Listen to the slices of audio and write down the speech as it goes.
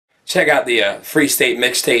check out the Free State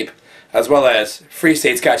mixtape, as well as Free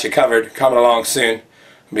State's Got You Covered, coming along soon.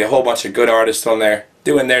 There'll be a whole bunch of good artists on there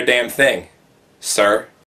doing their damn thing, sir.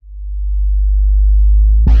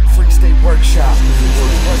 Free State Workshop.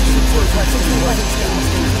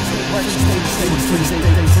 Free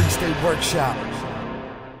State Workshop.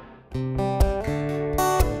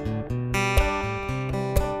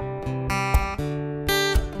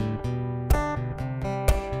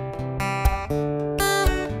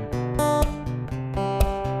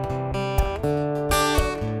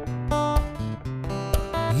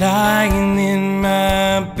 Lying in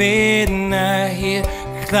my bed and I hear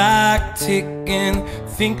the clock ticking.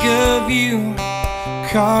 Think of you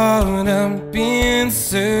caught up in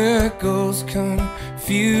circles. Confusion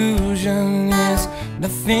is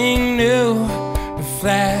nothing new. A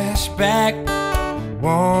flashback,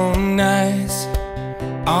 warm nights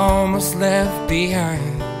almost left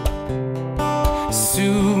behind.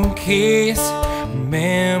 Suitcase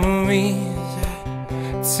memories.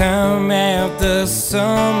 Time after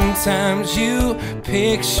sometimes you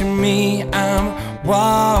picture me, I'm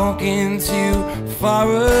walking too far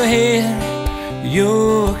ahead.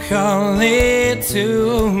 You're calling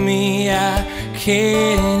to me, I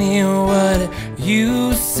can't hear what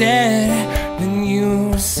you said. Then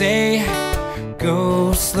you say,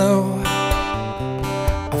 go slow,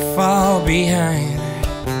 I fall behind.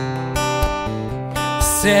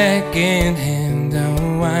 Second hand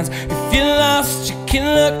unwinds. If you're lost, you can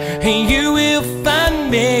look and you will find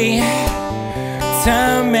me.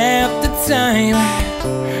 Time after time.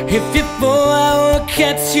 If you fall, I will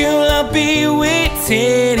catch you, I'll be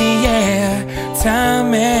waiting, yeah.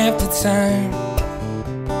 Time after time.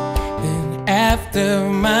 Then after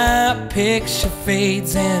my picture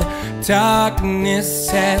fades and darkness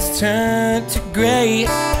has turned to gray,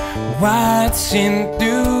 watching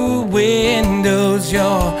through windows,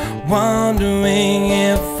 you're wondering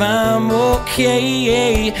if I'm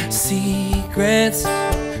okay. Secrets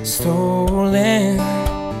stolen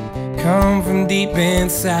come from deep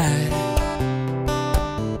inside.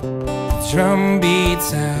 The drum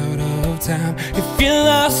beats out of time. If you're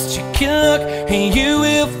lost, you can look and you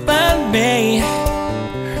will find me.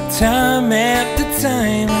 Time after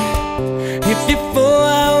time. If you fall,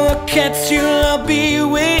 I will catch you, I'll be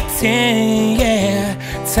waiting, yeah.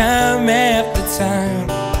 Time after time.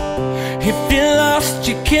 If you're lost,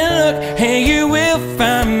 you can look and you will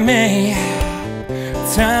find me.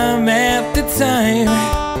 Time after time.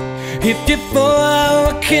 If you fall,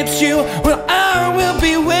 I will catch you, well, I will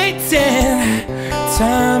be waiting.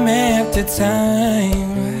 Time after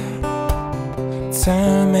time.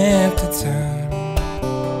 Time after time.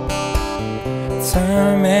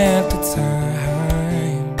 Time after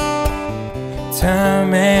time.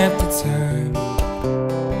 Time after time.